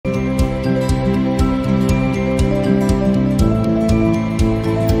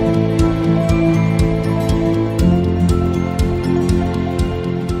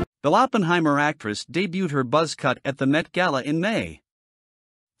The Oppenheimer actress debuted her buzz cut at the Met Gala in May.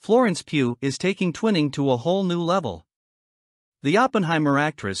 Florence Pugh is taking twinning to a whole new level. The Oppenheimer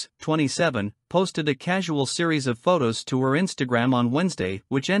actress, 27, posted a casual series of photos to her Instagram on Wednesday,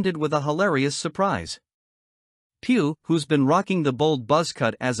 which ended with a hilarious surprise. Pugh, who's been rocking the bold buzz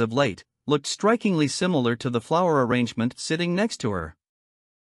cut as of late, looked strikingly similar to the flower arrangement sitting next to her.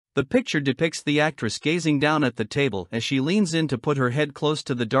 The picture depicts the actress gazing down at the table as she leans in to put her head close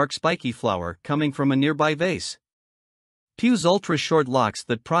to the dark spiky flower coming from a nearby vase. Pugh's ultra-short locks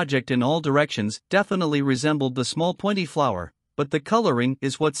that project in all directions definitely resembled the small pointy flower, but the coloring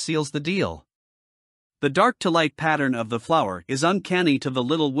is what seals the deal. The dark-to-light pattern of the flower is uncanny to the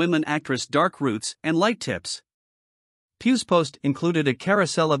Little Women actress' dark roots and light tips. Pugh's post included a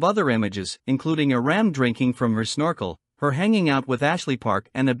carousel of other images, including a ram drinking from her snorkel, her hanging out with Ashley Park,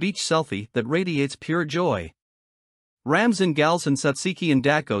 and a beach selfie that radiates pure joy. Rams and gals and tzatziki and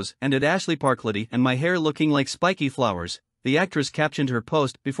dacos and at Ashley Park Liddy and my hair looking like spiky flowers, the actress captioned her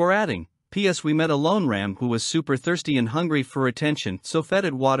post before adding, P.S. We met a lone ram who was super thirsty and hungry for attention, so fed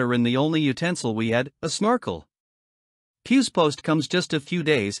it water in the only utensil we had, a snorkel. Pugh's post comes just a few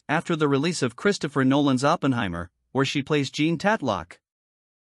days after the release of Christopher Nolan's Oppenheimer, where she plays Jean Tatlock.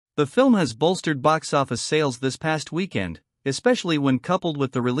 The film has bolstered box office sales this past weekend, especially when coupled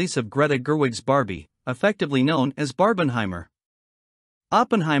with the release of Greta Gerwig's Barbie, effectively known as Barbenheimer.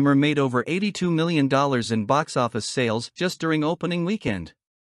 Oppenheimer made over $82 million in box office sales just during opening weekend.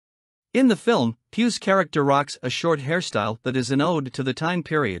 In the film, Pugh's character rocks a short hairstyle that is an ode to the time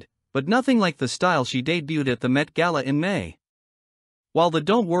period, but nothing like the style she debuted at the Met Gala in May. While the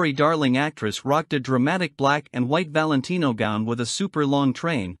Don't Worry Darling actress rocked a dramatic black and white Valentino gown with a super long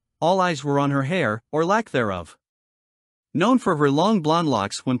train, all eyes were on her hair, or lack thereof. Known for her long blonde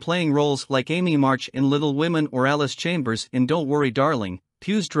locks when playing roles like Amy March in Little Women or Alice Chambers in Don't Worry Darling,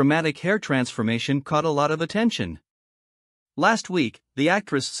 Pugh's dramatic hair transformation caught a lot of attention. Last week, the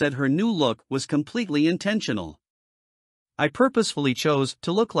actress said her new look was completely intentional. I purposefully chose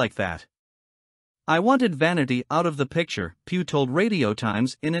to look like that. I wanted vanity out of the picture, Pugh told Radio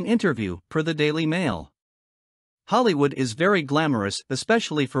Times in an interview, per the Daily Mail. Hollywood is very glamorous,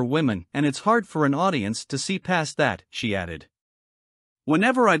 especially for women, and it's hard for an audience to see past that, she added.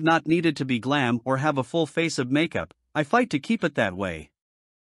 Whenever I've not needed to be glam or have a full face of makeup, I fight to keep it that way.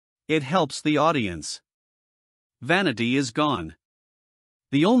 It helps the audience. Vanity is gone.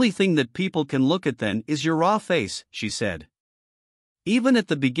 The only thing that people can look at then is your raw face, she said. Even at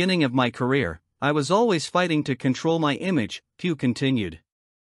the beginning of my career, I was always fighting to control my image, Pugh continued.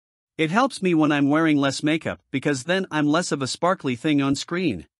 It helps me when I'm wearing less makeup because then I'm less of a sparkly thing on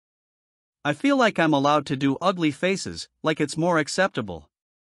screen. I feel like I'm allowed to do ugly faces, like it's more acceptable.